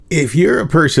If you're a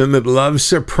person that loves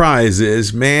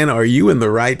surprises, man, are you in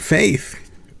the right faith?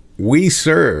 We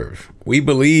serve, we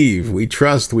believe, we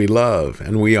trust, we love,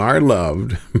 and we are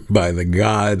loved by the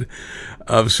God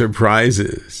of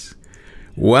surprises.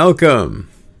 Welcome.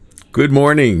 Good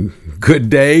morning, good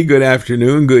day, good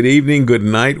afternoon, good evening, good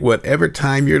night, whatever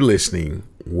time you're listening,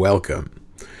 welcome.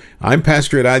 I'm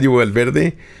Pastor Eladio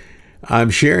Valverde.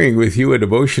 I'm sharing with you a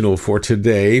devotional for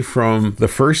today from the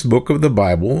first book of the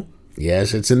Bible.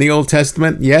 Yes, it's in the Old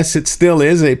Testament. Yes, it still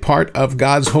is a part of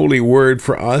God's holy word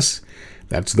for us.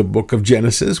 That's the book of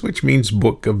Genesis, which means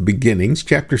book of beginnings,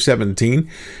 chapter 17,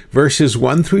 verses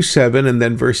 1 through 7, and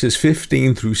then verses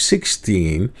 15 through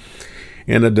 16,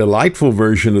 in a delightful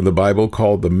version of the Bible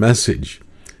called the Message,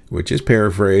 which is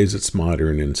paraphrased, it's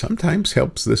modern, and sometimes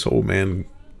helps this old man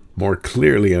more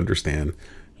clearly understand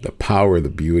the power, the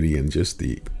beauty, and just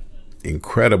the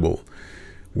incredible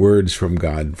words from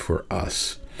God for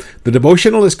us. The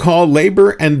devotional is called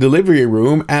Labor and Delivery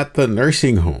Room at the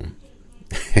Nursing Home.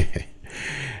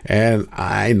 And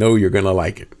I know you're going to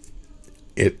like it.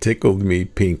 It tickled me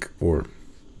pink, or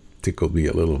tickled me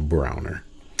a little browner.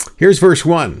 Here's verse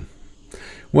 1.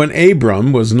 When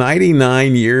Abram was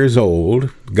 99 years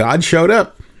old, God showed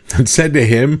up and said to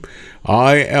him,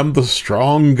 I am the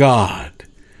strong God.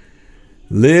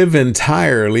 Live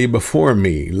entirely before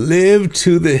me. Live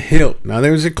to the hilt. Now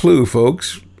there's a clue,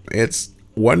 folks. It's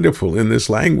wonderful in this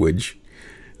language.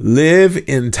 Live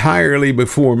entirely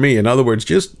before me. In other words,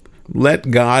 just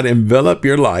let God envelop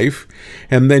your life,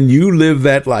 and then you live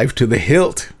that life to the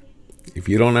hilt. If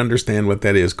you don't understand what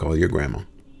that is, call your grandma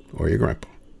or your grandpa,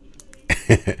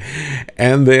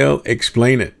 and they'll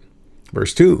explain it.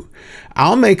 Verse 2,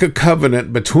 I'll make a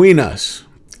covenant between us,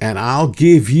 and I'll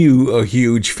give you a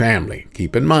huge family.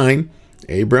 Keep in mind,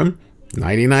 Abram,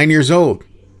 99 years old.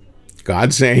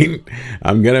 God saying,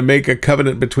 I'm going to make a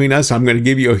covenant between us. I'm going to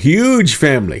give you a huge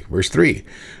family. Verse 3,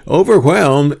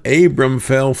 overwhelmed, Abram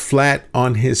fell flat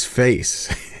on his face.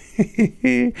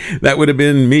 That would have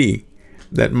been me.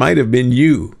 That might have been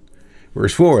you.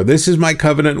 Verse 4, this is my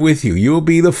covenant with you. You will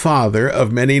be the father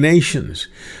of many nations.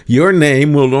 Your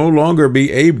name will no longer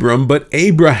be Abram, but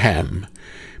Abraham,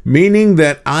 meaning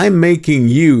that I'm making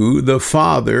you the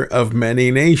father of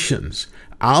many nations.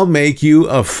 I'll make you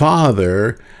a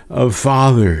father of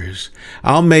fathers.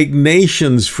 I'll make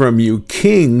nations from you.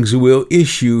 Kings will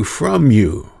issue from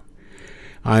you.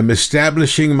 I'm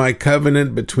establishing my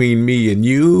covenant between me and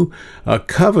you, a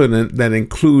covenant that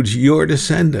includes your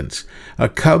descendants, a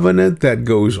covenant that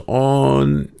goes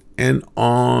on and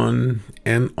on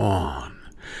and on,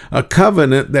 a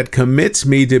covenant that commits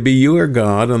me to be your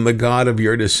God and the God of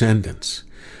your descendants.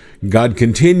 God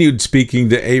continued speaking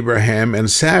to Abraham and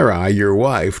Sarai, your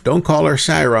wife. Don't call her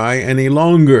Sarai any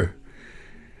longer.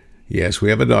 Yes,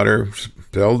 we have a daughter,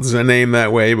 spelled the name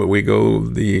that way, but we go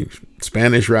the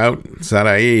Spanish route,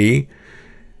 Sarai.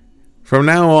 From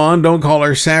now on, don't call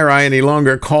her Sarai any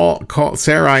longer. Call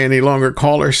Sarai any longer.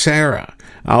 Call her Sarah.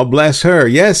 I'll bless her.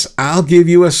 Yes, I'll give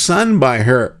you a son by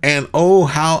her, and oh,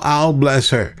 how I'll bless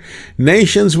her.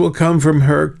 Nations will come from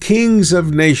her. Kings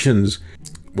of nations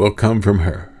will come from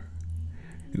her.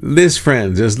 This,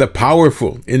 friends, is the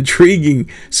powerful, intriguing,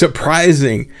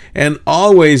 surprising, and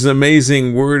always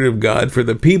amazing word of God for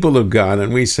the people of God.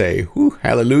 And we say, whew,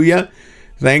 hallelujah,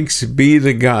 thanks be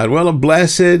to God. Well, a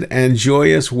blessed and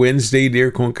joyous Wednesday, dear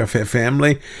Concafe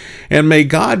family, and may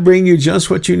God bring you just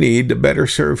what you need to better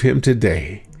serve him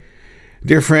today.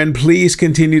 Dear friend, please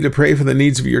continue to pray for the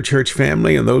needs of your church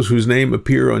family and those whose name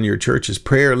appear on your church's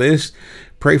prayer list.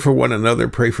 Pray for one another.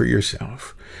 Pray for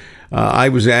yourself. I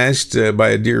was asked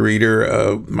by a dear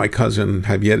reader, my cousin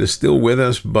Javier is still with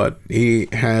us, but he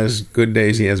has good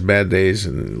days, he has bad days,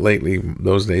 and lately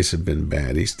those days have been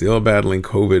bad. He's still battling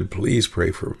COVID. Please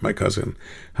pray for my cousin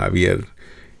Javier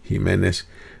Jimenez,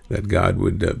 that God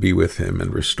would be with him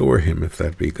and restore him if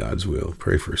that be God's will.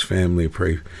 Pray for his family.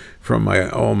 Pray from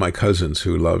all my cousins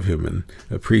who love him and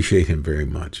appreciate him very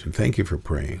much. And thank you for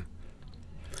praying.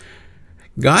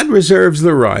 God reserves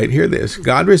the right, hear this,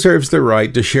 God reserves the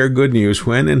right to share good news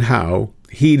when and how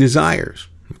he desires.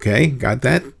 Okay, got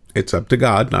that? It's up to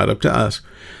God, not up to us.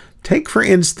 Take, for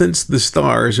instance, the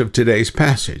stars of today's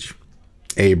passage.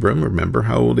 Abram, remember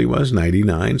how old he was?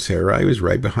 99. Sarai was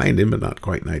right behind him, but not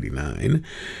quite 99.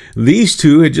 These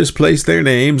two had just placed their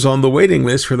names on the waiting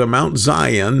list for the Mount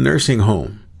Zion nursing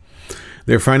home.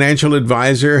 Their financial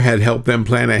advisor had helped them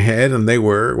plan ahead, and they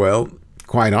were, well,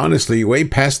 quite honestly, way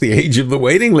past the age of the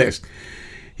waiting list.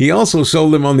 He also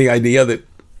sold them on the idea that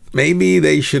maybe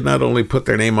they should not only put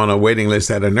their name on a waiting list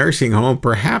at a nursing home,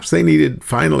 perhaps they needed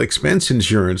final expense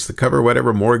insurance to cover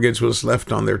whatever mortgage was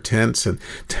left on their tents and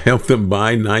to help them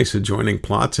buy nice adjoining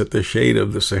plots at the shade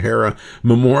of the Sahara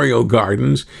Memorial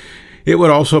Gardens. It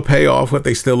would also pay off what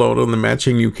they still owed on the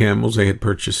matching new camels they had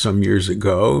purchased some years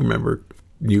ago. Remember,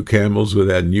 new camels with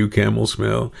that new camel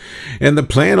smell? And the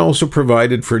plan also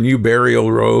provided for new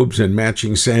burial robes and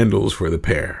matching sandals for the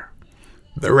pair.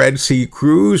 The Red Sea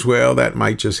cruise, well, that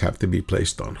might just have to be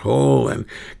placed on hold, and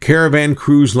Caravan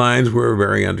Cruise Lines were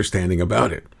very understanding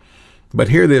about it. But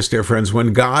hear this, dear friends,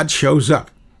 when God shows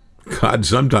up, God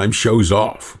sometimes shows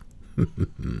off.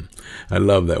 I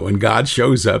love that. When God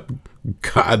shows up,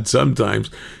 God sometimes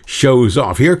shows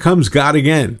off. Here comes God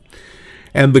again.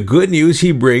 And the good news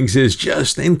he brings is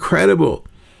just incredible.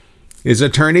 His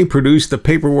attorney produced the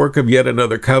paperwork of yet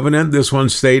another covenant, this one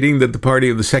stating that the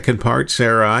party of the second part,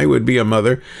 Sarai, would be a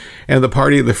mother, and the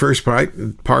party of the first part,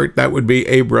 that would be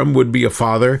Abram, would be a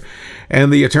father.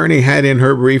 And the attorney had in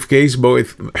her briefcase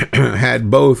both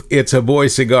It's a Boy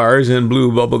cigars and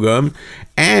blue bubblegum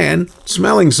and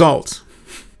smelling salts.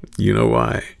 You know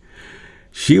why?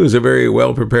 She was a very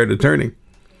well-prepared attorney.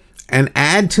 And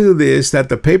add to this that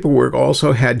the paperwork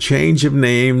also had change of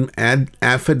name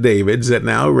affidavits that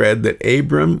now read that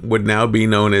Abram would now be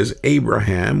known as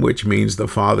Abraham, which means the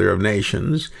father of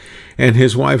nations, and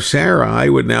his wife Sarai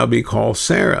would now be called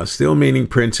Sarah, still meaning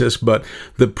princess, but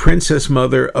the princess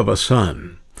mother of a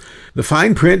son. The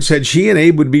fine print said she and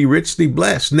Abe would be richly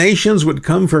blessed. Nations would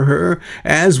come for her,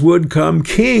 as would come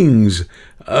kings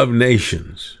of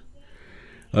nations.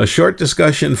 A short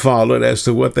discussion followed as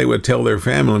to what they would tell their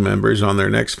family members on their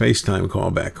next FaceTime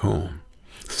call back home.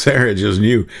 Sarah just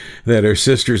knew that her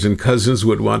sisters and cousins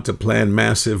would want to plan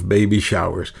massive baby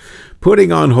showers,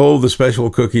 putting on hold the special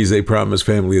cookies they promised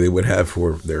family they would have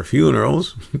for their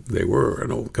funerals. They were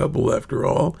an old couple after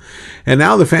all. And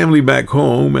now the family back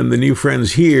home and the new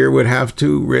friends here would have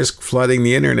to risk flooding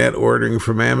the internet ordering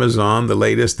from Amazon the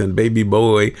latest in baby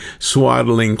boy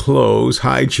swaddling clothes,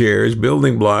 high chairs,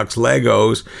 building blocks,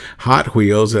 Legos, Hot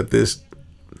Wheels. At this,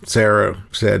 Sarah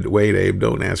said, "Wait, Abe,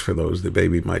 don't ask for those. The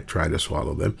baby might try to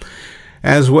swallow them."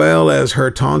 As well as her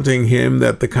taunting him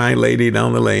that the kind lady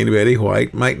down the lane, Betty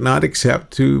White, might not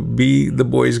accept to be the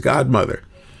boy's godmother.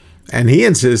 And he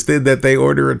insisted that they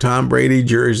order a Tom Brady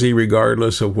jersey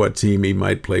regardless of what team he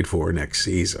might play for next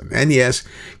season. And yes,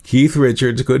 Keith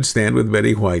Richards could stand with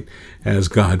Betty White as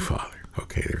godfather.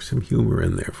 Okay, there's some humor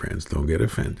in there, friends. Don't get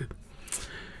offended.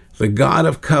 The God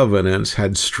of covenants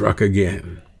had struck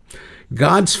again.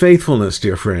 God's faithfulness,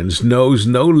 dear friends, knows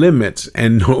no limits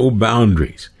and no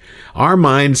boundaries. Our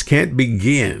minds can't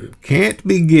begin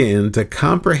to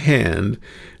comprehend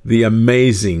the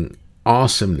amazing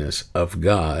awesomeness of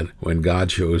God when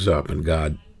God shows up and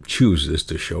God chooses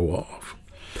to show off.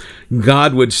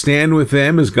 God would stand with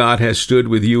them as God has stood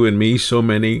with you and me so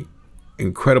many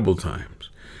incredible times,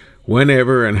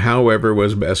 whenever and however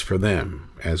was best for them,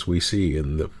 as we see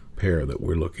in the pair that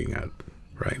we're looking at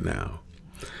right now.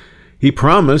 He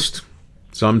promised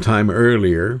sometime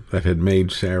earlier that had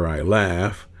made Sarai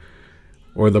laugh,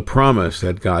 or the promise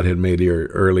that God had made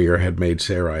earlier had made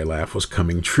Sarai laugh, was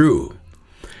coming true.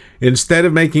 Instead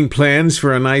of making plans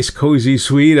for a nice cozy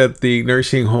suite at the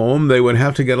nursing home, they would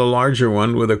have to get a larger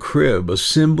one with a crib, a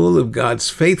symbol of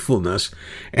God's faithfulness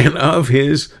and of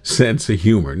his sense of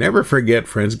humor. Never forget,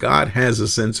 friends, God has a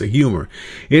sense of humor.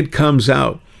 It comes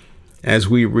out as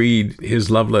we read his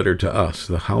love letter to us.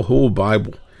 The whole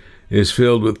Bible is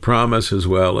filled with promise as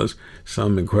well as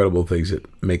some incredible things that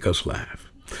make us laugh.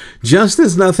 Just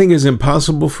as nothing is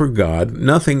impossible for God,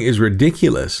 nothing is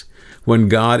ridiculous when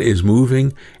God is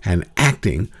moving and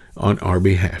acting on our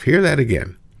behalf. Hear that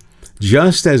again.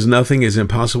 Just as nothing is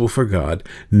impossible for God,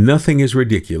 nothing is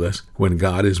ridiculous when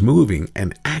God is moving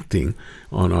and acting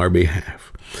on our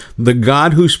behalf. The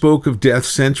God who spoke of death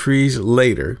centuries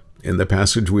later, in the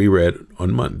passage we read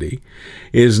on Monday,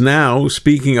 is now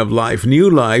speaking of life, new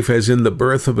life, as in the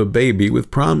birth of a baby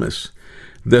with promise.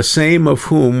 The same of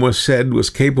whom was said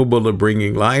was capable of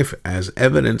bringing life, as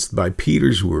evidenced by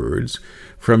Peter's words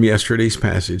from yesterday's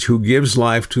passage, who gives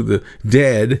life to the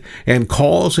dead and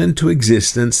calls into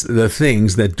existence the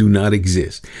things that do not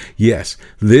exist. Yes,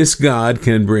 this God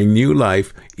can bring new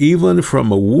life even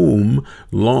from a womb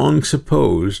long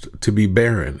supposed to be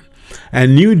barren,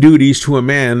 and new duties to a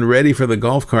man ready for the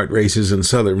golf cart races in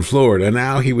southern Florida.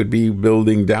 Now he would be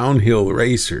building downhill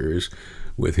racers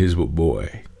with his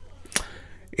boy.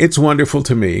 It's wonderful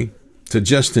to me to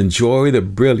just enjoy the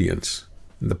brilliance,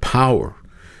 the power,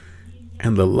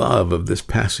 and the love of this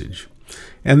passage.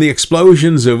 and the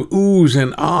explosions of oohs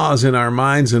and ahs in our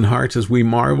minds and hearts as we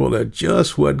marvel at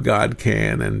just what God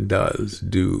can and does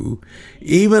do,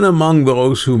 even among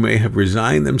those who may have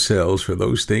resigned themselves for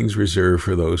those things reserved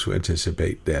for those who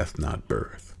anticipate death, not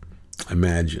birth.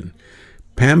 Imagine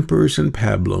pampers and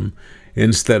pablum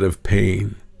instead of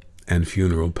pain and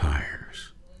funeral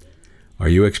pyres. Are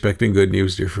you expecting good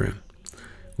news, dear friend?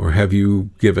 Or have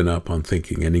you given up on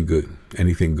thinking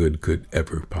anything good could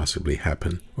ever possibly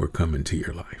happen or come into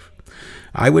your life?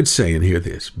 I would say, and hear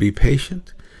this, be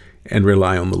patient and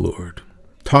rely on the Lord.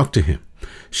 Talk to him.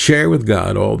 Share with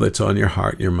God all that's on your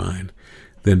heart and your mind.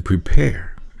 Then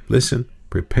prepare to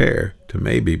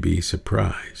maybe be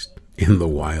surprised in the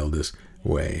wildest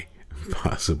way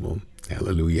possible.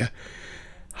 Hallelujah.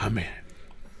 Amen.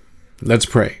 Let's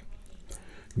pray.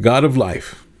 God of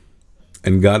life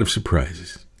and God of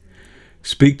surprises,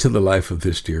 speak to the life of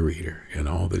this dear reader and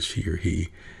all that she or he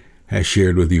has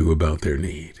shared with you about their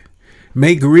need.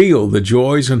 Make real the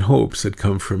joys and hopes that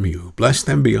come from you. Bless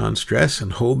them beyond stress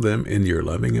and hold them in your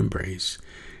loving embrace.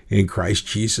 In Christ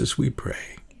Jesus we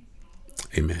pray.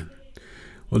 Amen.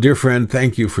 Well, dear friend,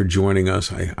 thank you for joining us.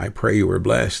 I pray you were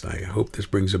blessed. I hope this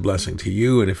brings a blessing to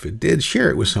you. And if it did, share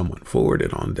it with someone. Forward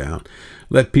it on down.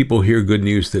 Let people hear good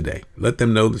news today. Let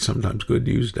them know that sometimes good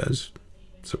news does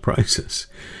surprise us.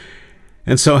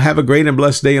 And so have a great and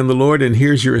blessed day in the Lord. And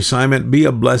here's your assignment. Be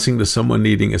a blessing to someone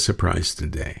needing a surprise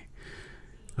today.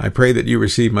 I pray that you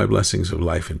receive my blessings of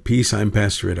life and peace. I'm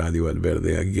Pastor Eladio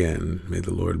Valverde again. May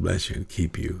the Lord bless you and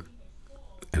keep you.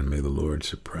 And may the Lord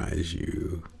surprise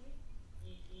you.